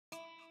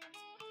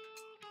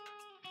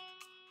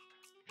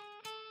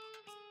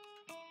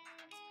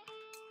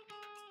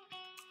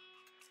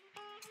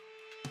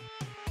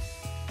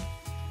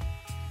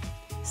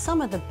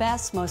Some of the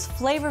best, most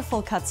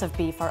flavorful cuts of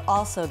beef are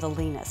also the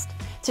leanest.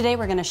 Today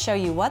we're going to show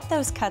you what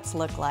those cuts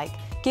look like,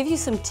 give you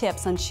some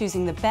tips on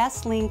choosing the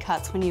best lean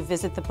cuts when you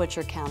visit the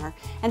butcher counter,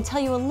 and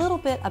tell you a little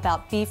bit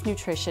about beef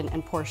nutrition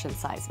and portion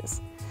sizes.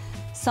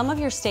 Some of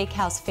your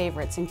steakhouse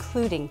favorites,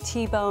 including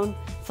T-bone,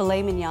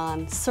 filet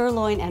mignon,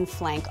 sirloin, and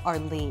flank, are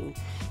lean.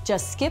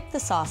 Just skip the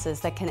sauces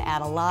that can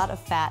add a lot of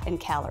fat and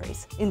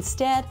calories.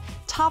 Instead,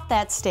 top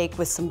that steak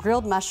with some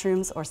grilled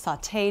mushrooms or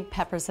sautéed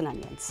peppers and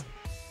onions.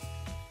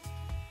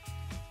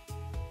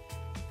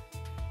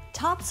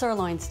 Top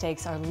sirloin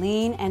steaks are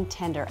lean and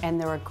tender, and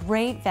they're a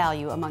great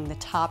value among the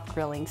top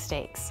grilling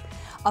steaks.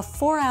 A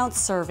 4-ounce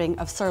serving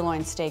of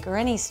sirloin steak, or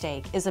any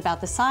steak, is about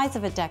the size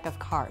of a deck of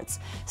cards,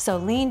 so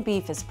lean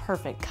beef is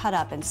perfect cut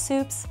up in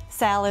soups,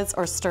 salads,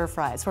 or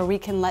stir-fries, where we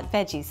can let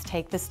veggies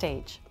take the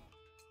stage.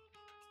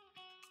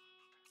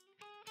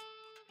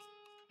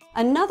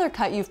 Another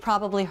cut you've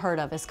probably heard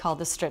of is called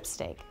the strip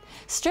steak.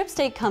 Strip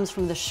steak comes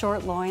from the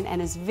short loin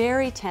and is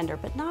very tender,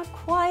 but not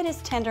quite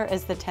as tender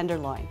as the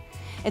tenderloin.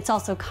 It's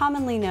also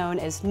commonly known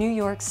as New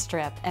York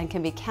strip and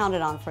can be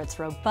counted on for its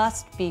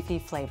robust, beefy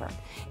flavor.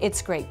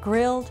 It's great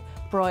grilled,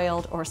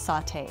 broiled, or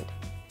sautéed.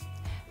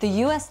 The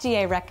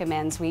USDA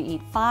recommends we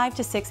eat 5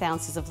 to 6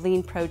 ounces of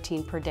lean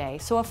protein per day,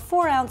 so a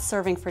 4-ounce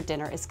serving for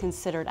dinner is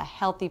considered a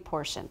healthy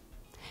portion.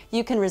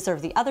 You can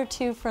reserve the other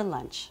 2 for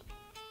lunch.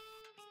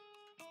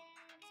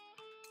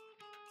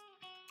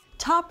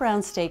 Top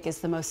round steak is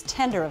the most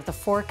tender of the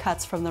 4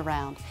 cuts from the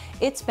round.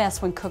 It's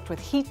best when cooked with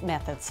heat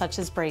methods such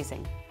as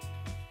braising.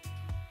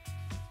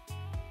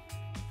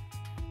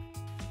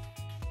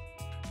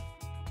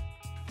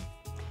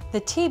 The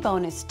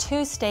T-bone is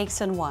 2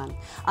 steaks in one.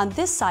 On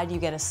this side you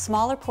get a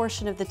smaller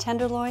portion of the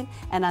tenderloin,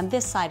 and on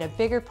this side a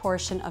bigger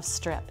portion of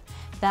strip.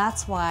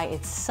 That's why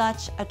it's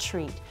such a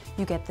treat.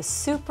 You get the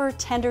super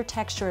tender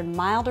texture and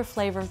milder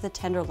flavor of the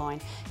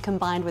tenderloin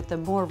combined with the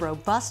more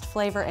robust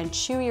flavor and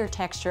chewier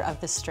texture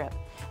of the strip.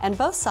 And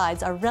both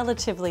sides are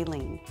relatively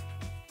lean.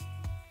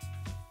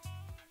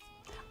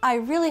 I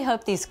really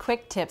hope these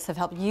quick tips have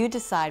helped you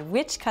decide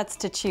which cuts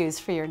to choose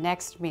for your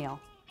next meal.